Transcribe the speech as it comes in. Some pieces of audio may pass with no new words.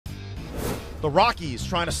The Rockies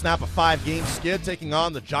trying to snap a 5-game skid, taking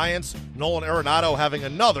on the Giants. Nolan Arenado having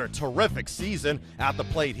another terrific season at the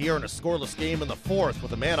plate here in a scoreless game in the 4th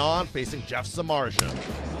with a man on facing Jeff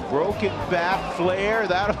Samardzija. Broken bat flare,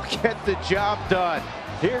 that'll get the job done.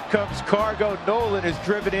 Here comes Cargo. Nolan has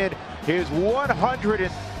driven in his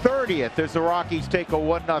 130th as the Rockies take a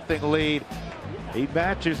 1-0 lead. He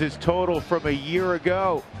matches his total from a year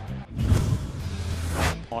ago.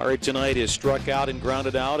 Parra tonight is struck out and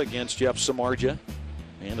grounded out against Jeff Samardzija.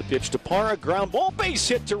 And the pitch to Parra, ground ball, base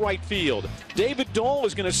hit to right field. David Dahl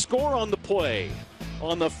is going to score on the play.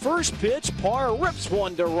 On the first pitch, Parra rips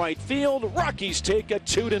one to right field. Rockies take a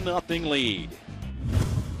 2-0 lead.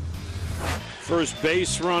 First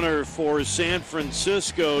base runner for San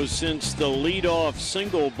Francisco since the leadoff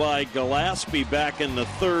single by Gillespie back in the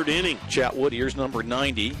 3rd inning. Chatwood, here's number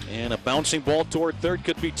 90, and a bouncing ball toward third,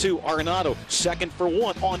 could be 2. Arenado, second for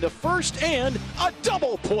 1, on to first, and a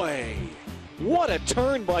double play. What a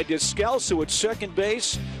turn by Descalso at second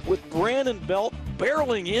base with Brandon Belt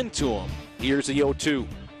barreling into him. Here's the 0-2.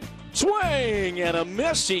 Swing and a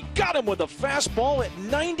miss. He got him with a fastball at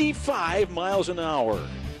 95 miles an hour.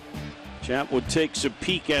 Chatwood takes a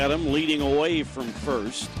peek at him, leading away from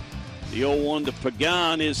first. The 0-1 to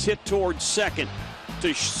Pagan is hit towards second. To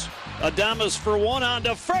Adames for 1, on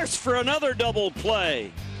to first for another double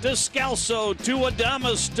play. Descalso to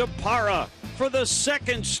Adames to Parra for the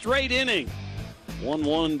 2nd straight inning.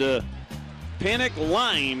 1-1 to Panic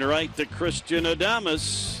line right to Christian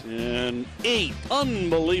Adames. And 8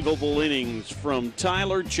 unbelievable innings from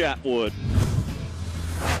Tyler Chatwood.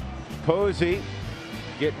 Posey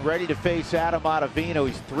getting ready to face Adam Ottavino.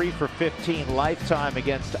 He's 3 for 15 lifetime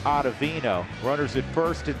against Ottavino. Runners at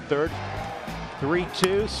first and third.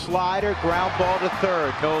 3-2, slider, ground ball to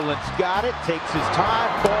third. Nolan's got it, takes his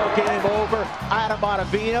time, ball game over. Adam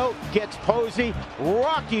Ottavino gets Posey.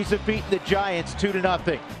 Rockies have beaten the Giants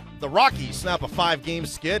 2-0. The Rockies snap a 5-game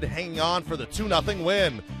skid, hanging on for the 2-0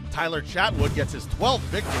 win. Tyler Chatwood gets his 12th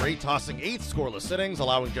victory, tossing 8 scoreless innings,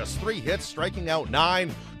 allowing just 3 hits, striking out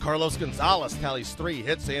 9. Carlos Gonzalez tallies 3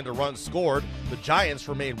 hits and a run scored. The Giants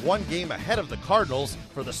remain 1 game ahead of the Cardinals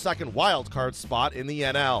for the 2nd wild card spot in the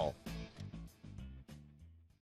NL.